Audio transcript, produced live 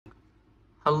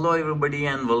Hello everybody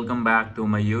and welcome back to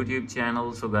my YouTube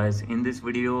channel. So guys, in this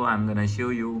video I'm gonna show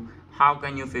you how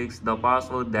can you fix the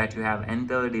password that you have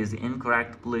entered is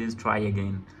incorrect. Please try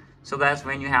again. So guys,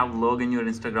 when you have logged in your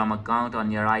Instagram account on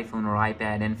your iPhone or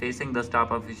iPad and facing the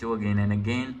stop-off issue again and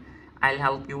again, I'll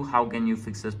help you how can you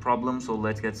fix this problem. So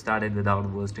let's get started without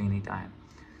wasting any time.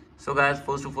 So guys,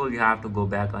 first of all, you have to go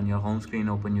back on your home screen,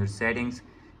 open your settings,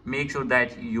 make sure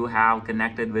that you have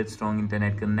connected with strong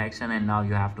internet connection, and now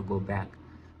you have to go back.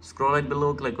 Scroll it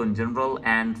below, click on general,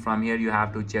 and from here you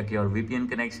have to check your VPN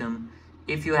connection.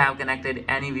 If you have connected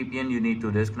any VPN, you need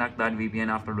to disconnect that VPN.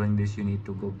 After doing this, you need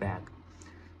to go back.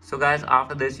 So guys,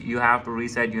 after this you have to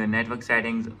reset your network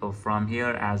settings from here,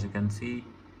 as you can see,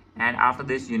 and after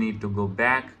this you need to go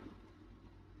back.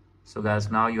 So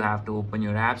guys, now you have to open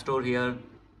your app store here,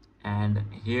 and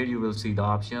here you will see the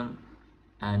option,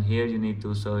 and here you need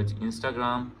to search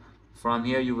Instagram. From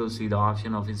here you will see the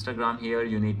option of Instagram. Here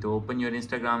you need to open your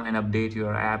Instagram and update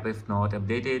your app if not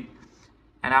updated,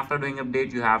 and after doing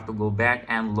update you have to go back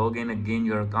and log in again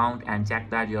your account and check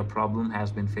that your problem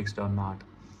has been fixed or not.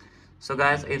 So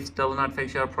guys, if still not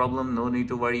fix your problem, no need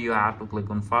to worry. You have to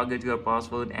click on forget your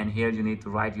password, and here you need to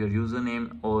write your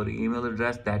username or email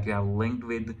address that you have linked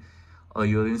with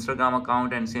your Instagram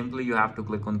account, and simply you have to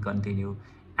click on continue.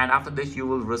 And after this you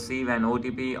will receive an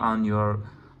OTP on your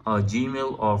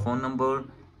Gmail or phone number,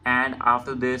 and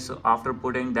after this, after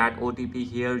putting that OTP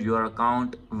here, your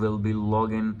account will be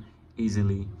logged in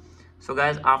easily. So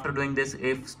guys, after doing this,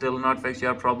 if still not fix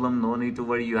your problem, no need to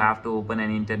worry. You have to open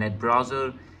an internet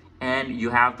browser and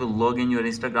you have to log in your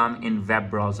Instagram in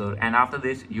web browser, and after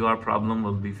this your problem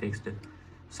will be fixed.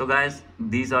 So guys,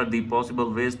 these are the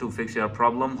possible ways to fix your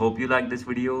problem. Hope you like this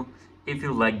video. If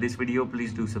you like this video,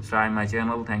 please do subscribe my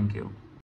channel. Thank you.